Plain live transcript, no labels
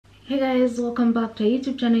Hey guys, welcome back to our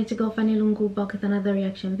YouTube channel. It's your girl Fanny back with another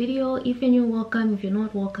reaction video. If you're new, welcome. If you're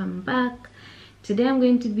not, welcome back. Today I'm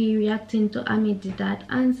going to be reacting to Ahmed Deedat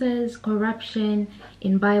answers corruption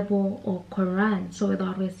in Bible or Quran. So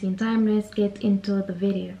without wasting time, let's get into the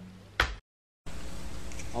video.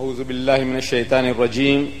 أعوذ بالله من الشيطان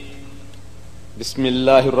الرجيم بسم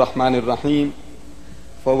الله الرحمن الرحيم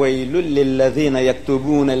فويل للذين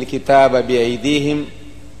يكتبون الكتاب بأيديهم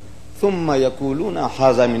ثم يقولون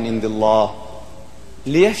هذا من عند الله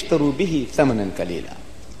ليشتروا به ثمنا قليلا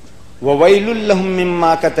وويل لهم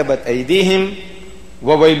مما كتبت أيديهم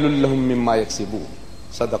وويل لهم مما يكسبون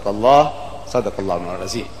صدق الله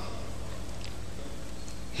العظيم.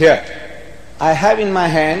 Here I have in my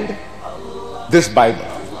hand this Bible.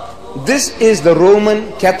 This is the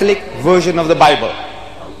Roman Catholic version of the Bible,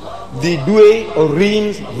 the Douay or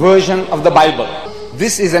Reims version of the Bible.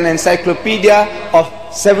 This is an encyclopedia of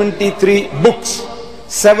 73 books,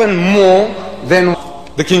 7 more than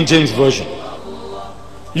the King James version.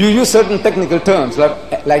 You use certain technical terms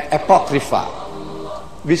like apocrypha,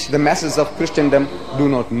 which the masses of Christendom do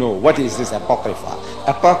not know. What is this apocrypha?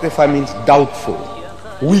 Apocrypha means doubtful,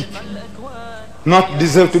 weak, not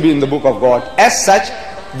deserve to be in the book of God. As such,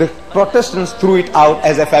 the Protestants threw it out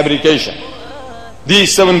as a fabrication.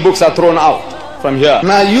 These 7 books are thrown out from here.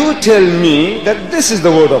 Now you tell me that this is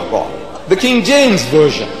the word of God, the King James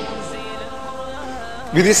version,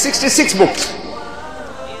 with its 66 books.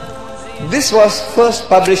 This was first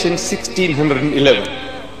published in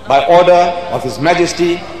 1611 by order of His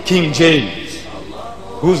Majesty King James,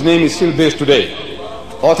 whose name is still based today.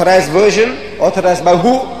 Authorized version, authorized by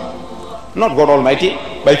who? Not God Almighty,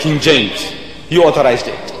 by King James. He authorized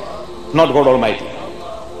it, not God Almighty.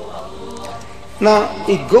 Now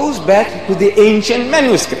it goes back to the ancient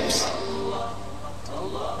manuscripts.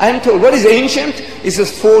 I am told, what is ancient? It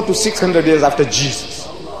says 400 to 600 years after Jesus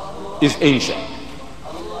is ancient.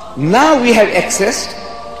 Now we have access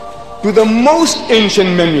to the most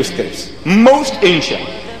ancient manuscripts, most ancient.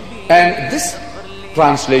 And this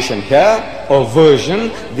translation here, or version,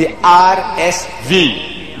 the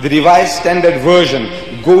RSV, the Revised Standard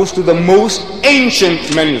Version, goes to the most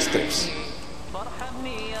ancient manuscripts.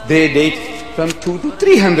 They date from 200 to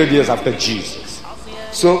 300 years after Jesus.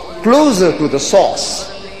 So closer to the source,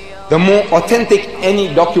 the more authentic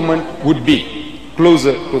any document would be,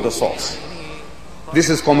 closer to the source. This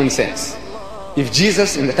is common sense. If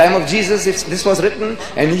Jesus, in the time of Jesus, if this was written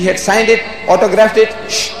and he had signed it, autographed it,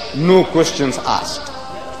 no questions asked.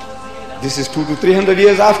 This is 200 to 300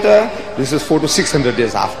 years after, this is 400 to 600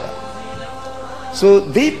 years after. So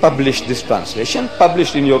they published this translation,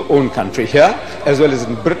 published in your own country here, as well as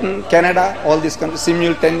in Britain, Canada, all these countries,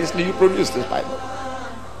 simultaneously you produce this Bible.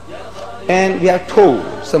 And we are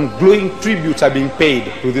told some glowing tributes are being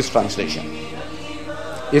paid to this translation.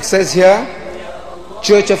 It says here,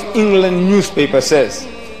 Church of England newspaper says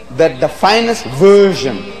that the finest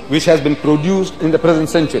version which has been produced in the present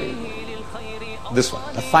century, this one,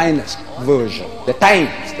 the finest version, the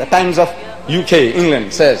Times of UK,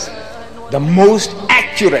 England says, the most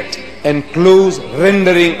accurate and close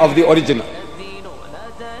rendering of the original.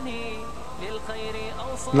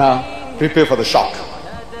 Now, prepare for the shock.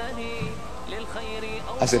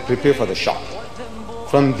 I said, prepare for the shock.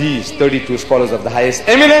 From these 32 scholars of the highest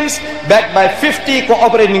eminence, backed by 50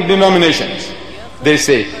 cooperating denominations, they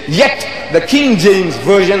say, yet the King James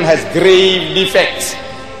Version has grave defects.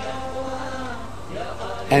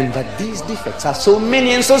 And that these defects are so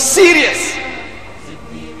many and so serious.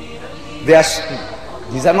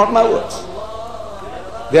 These are not my words.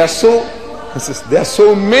 They are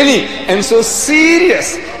so many and so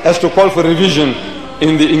serious as to call for revision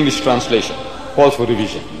in the English translation. Call for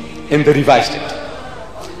revision. And they revised it.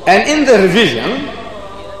 And in the revision,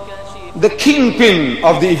 the kingpin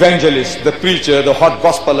of the evangelist, the preacher, the hot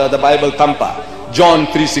gospeler, the Bible thumper, John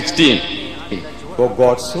 3:16, for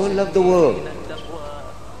God so loved the world,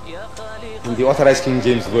 in the authorized King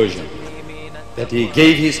James Version, that he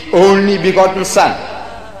gave his only begotten Son.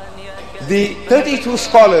 The 32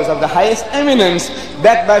 scholars of the highest eminence,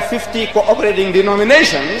 backed by 50 cooperating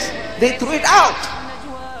denominations, they threw it out.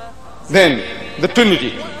 Then the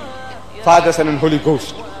Trinity, Father, Son and Holy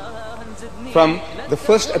Ghost, from the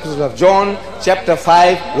first epistle of John, chapter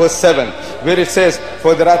 5, verse 7, where it says,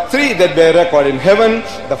 for there are 3 that bear record in heaven,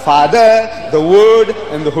 the Father, the Word,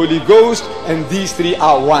 and the Holy Ghost, and these 3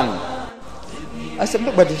 are one. I said,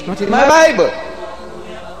 look, but it's not in my Bible.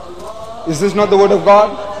 Is this not the word of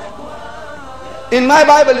God? In my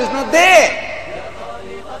Bible it's not there.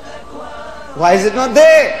 Why is it not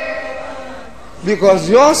there? Because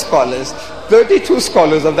your scholars, 32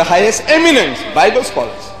 scholars of the highest eminence, Bible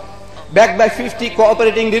scholars, backed by 50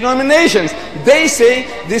 cooperating denominations. They say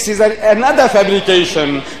this is another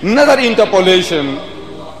fabrication, another interpolation.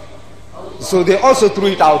 So they also threw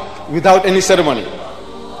it out without any ceremony.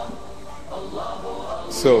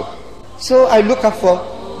 So I look up for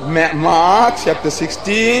Mark chapter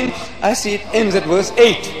 16. I see it ends at verse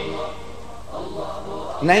 8.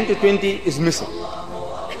 9 to 20 is missing.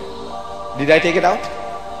 Did I take it out?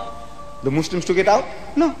 The Muslims took it out?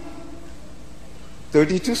 No.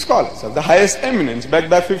 32 scholars of the highest eminence, backed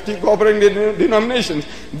by 50 cooperating denominations,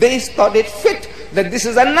 they thought it fit that this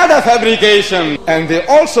is another fabrication, and they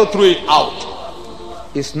also threw it out.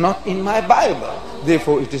 It's not in my Bible,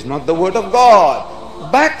 therefore it is not the word of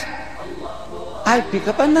God. But I pick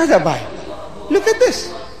up another Bible. Look at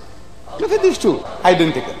this. Look at these two.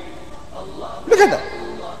 Identical. Look at that.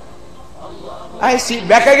 I see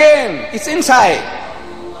back again. It's inside.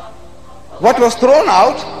 What was thrown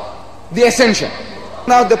out? The ascension.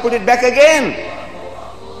 Now they put it back again.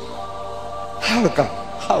 How come?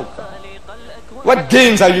 How come? What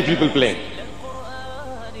games are you people playing?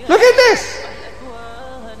 Look at this.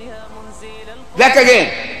 Back again.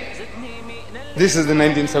 This is the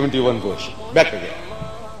 1971 version. Back again.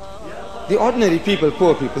 The ordinary people,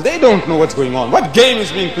 poor people, they don't know what's going on. What game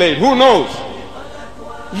is being played? Who knows?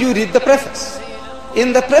 You read the preface.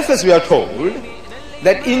 In the preface we are told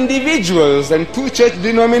that individuals and two church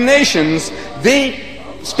denominations, they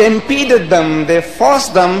stampeded them, they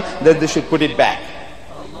forced them that they should put it back.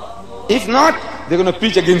 If not, they're going to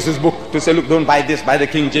preach against this book to say, look, don't buy this, buy the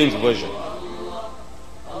King James Version.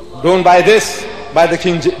 Don't buy this, buy the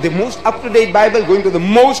the most up-to-date Bible, going to the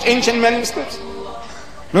most ancient manuscripts.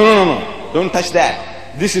 No, don't touch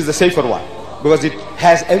that. This is the safer one, because it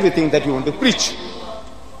has everything that you want to preach.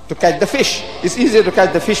 To catch the fish, it's easier to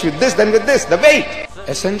catch the fish with this than with this, the bait.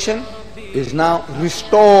 Ascension is now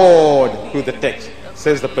restored to the text,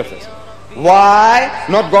 says the preface. Why?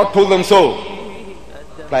 Not God told them so.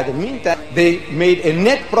 By the meantime, they made a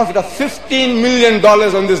net profit of $15 million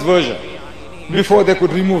on this version before they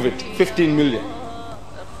could remove it. 15 million.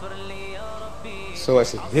 So I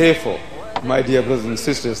said, therefore, my dear brothers and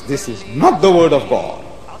sisters, this is not the word of God.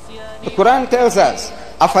 The Quran tells us,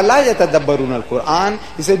 أَفَلَا يَتَدَبَّرُونَ الْقُرْآنِ.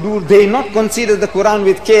 He said, do they not consider the Quran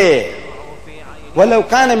with care? وَلَوْ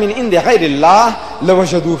كَانَ مِنْ عِنْدِ غَيْرِ اللَّهِ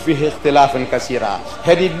لَوَجَدُوا فِيهِ اخْتِلَافًا كَثِيرًا.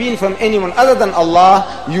 Had it been from anyone other than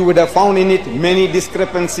Allah, you would have found in it many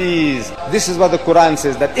discrepancies. This is what the Quran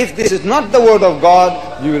says, that if this is not the word of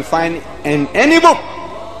God, you will find in any book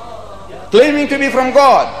claiming to be from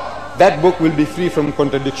God, that book will be free from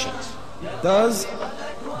contradictions. Does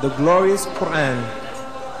the glorious Quran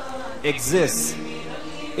exist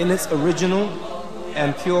in its original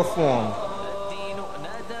and pure form?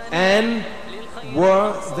 And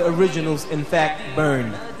were the originals in fact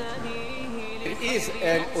burned? It is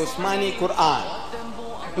an Osmani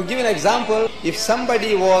Quran. To give an example, if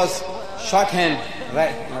somebody was shorthand,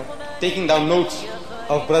 right, taking down notes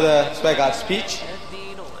of Brother Swaggart's speech,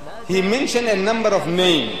 he mentioned a number of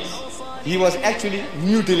names. He was actually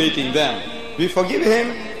mutilating them. We forgive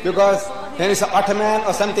him because when it's Ottoman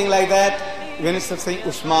or something like that, when it's saying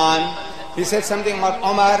Usman, he said something about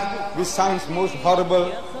Omar, which sounds most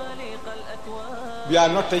horrible. We are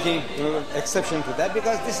not taking exception to that,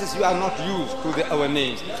 because this is, you are not used to our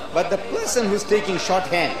names. But the person who is taking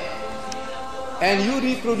shorthand and you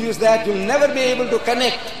reproduce that, you'll never be able to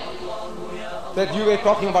connect that you were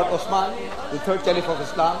talking about Osman, the third caliph of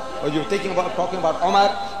Islam, or you were talking about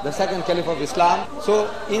Omar, the second caliph of Islam. So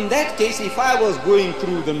in that case, if I was going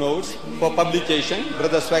through the notes for publication,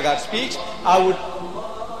 Brother Swaggart's speech,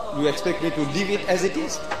 you expect me to leave it as it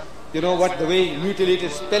is? You know what, the way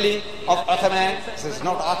mutilated spelling of Ottoman, this is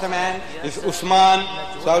not Ottoman, it's Usman.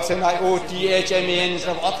 So I would say O-T-H-M-A-N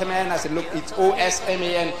instead of Ottoman. I said, look, it's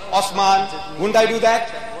O-S-M-A-N, Osman. Wouldn't I do that?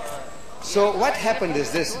 So what happened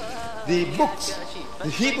is this: the books, the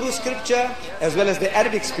Hebrew scripture as well as the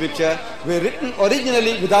Arabic scripture, were written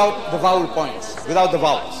originally without the vowel points, without the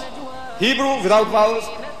vowels. Hebrew without vowels,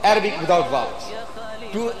 Arabic without vowels.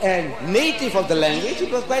 To a native of the language, it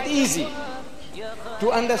was quite easy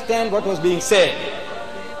to understand what was being said.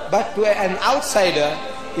 But to an outsider,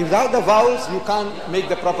 without the vowels, you can't make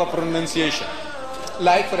the proper pronunciation.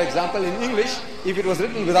 Like, for example, in English, if it was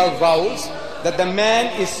written without vowels, that the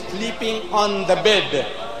man is sleeping on the bed,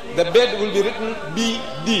 the bed will be written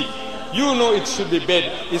B-D. You know it should be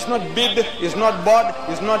bed. It's not bid, it's not bod,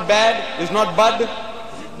 it's not bad, it's not bud.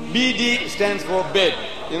 B-D stands for bed.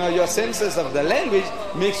 You know, your senses of the language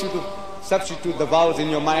makes you to substitute the vowels in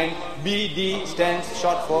your mind. B-D stands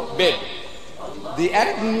short for bed. The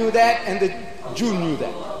Arab knew that and the Jew knew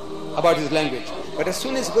that about his language. But as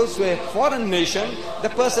soon as it goes to a foreign nation, the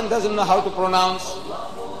person doesn't know how to pronounce.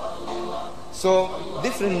 So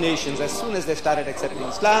different nations, as soon as they started accepting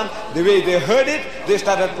Islam, the way they heard it, they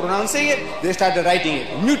started pronouncing it, they started writing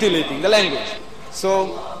it, mutilating the language.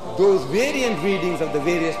 So those variant readings of the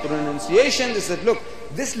various pronunciations, they said, look,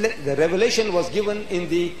 the revelation was given in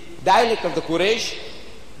the dialect of the Quraysh,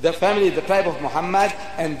 the family, the tribe of Muhammad,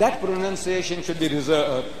 and that pronunciation should be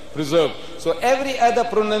preserved. So every other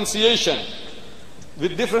pronunciation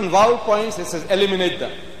with different vowel points, it says eliminate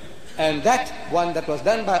them. And that one that was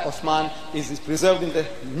done by Osman is preserved in the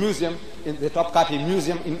museum, in the Topkapi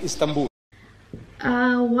Museum in Istanbul.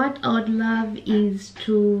 What I would love is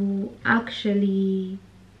to actually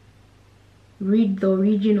read the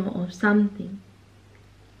original of something.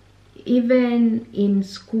 Even in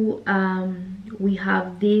school, we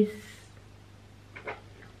have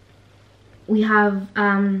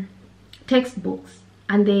textbooks,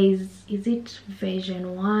 and is it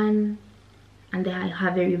version 1, and they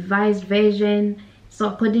have a revised version. So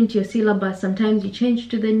according to your syllabus, sometimes you change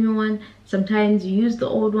to the new one, sometimes you use the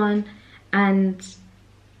old one, and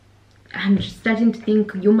I'm starting to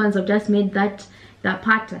think humans have just made that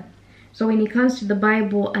pattern. So when it comes to the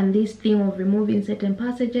Bible and this thing of removing certain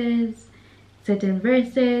passages, certain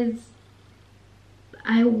verses,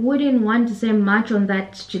 I wouldn't want to say much on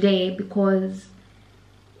that today, because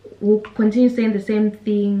we'll continue saying the same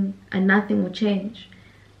thing and nothing will change.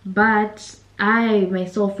 But I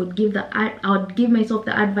myself would I would give myself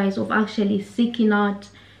the advice of actually seeking out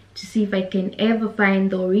to see if I can ever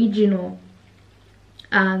find the original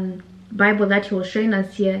Bible that he was showing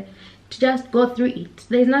us here, to just go through it.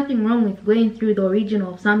 There's nothing wrong with going through the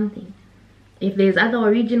original of something. If there's other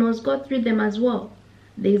originals, go through them as well.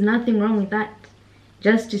 There's nothing wrong with that.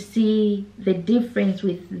 Just to see the difference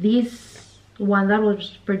with this one that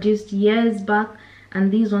was produced years back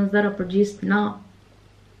and these ones that are produced now,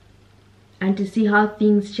 and to see how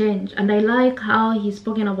things change. And I like how he's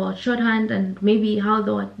spoken about shorthand, and maybe how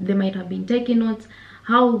they might have been taking notes,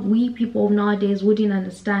 how we people of nowadays wouldn't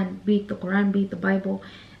understand, be it the Quran, be it the Bible.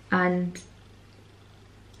 And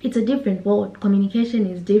it's a different world. Communication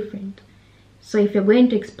is different. So if you're going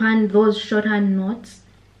to expand those shorthand notes,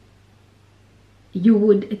 you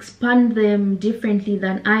would expand them differently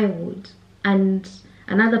than I would, and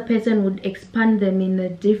another person would expand them in a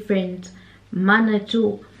different manner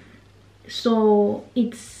too. So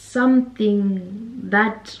it's something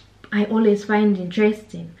that I always find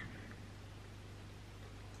interesting.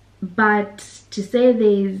 But to say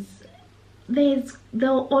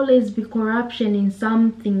there'll always be corruption in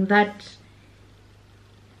something that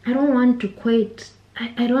I don't want to equate.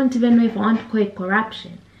 I don't even know if I want to equate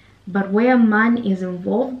corruption. But where man is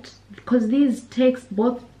involved, because these texts,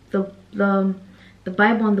 both the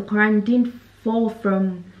Bible and the Quran, didn't fall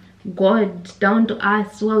from God down to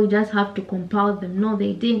us, well, we just have to compile them. No,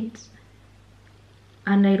 they didn't.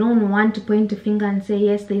 And I don't want to point a finger and say,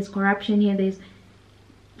 yes, there's corruption here.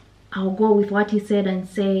 I'll go with what he said and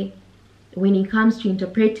say, when it comes to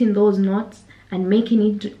interpreting those notes and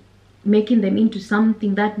making them into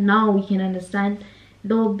something that now we can understand,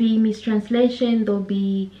 there'll be mistranslation, there'll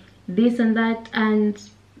be this and that, and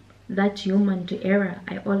that's human to error,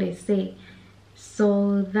 I always say.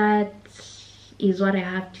 So that is what I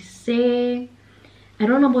have to say. I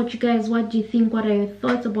don't know about you guys. What do you think? What are your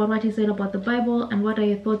thoughts about what he said about the Bible, and what are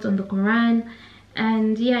your thoughts on the Quran?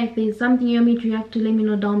 And yeah, if there's something you want me to react to, let me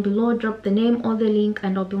know down below. Drop the name or the link,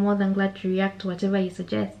 and I'll be more than glad to react to whatever you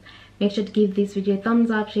suggest. Make sure to give this video a thumbs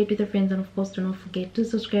up, share it with your friends, and of course do not forget to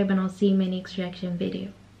subscribe, and I'll see you in my next reaction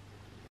video.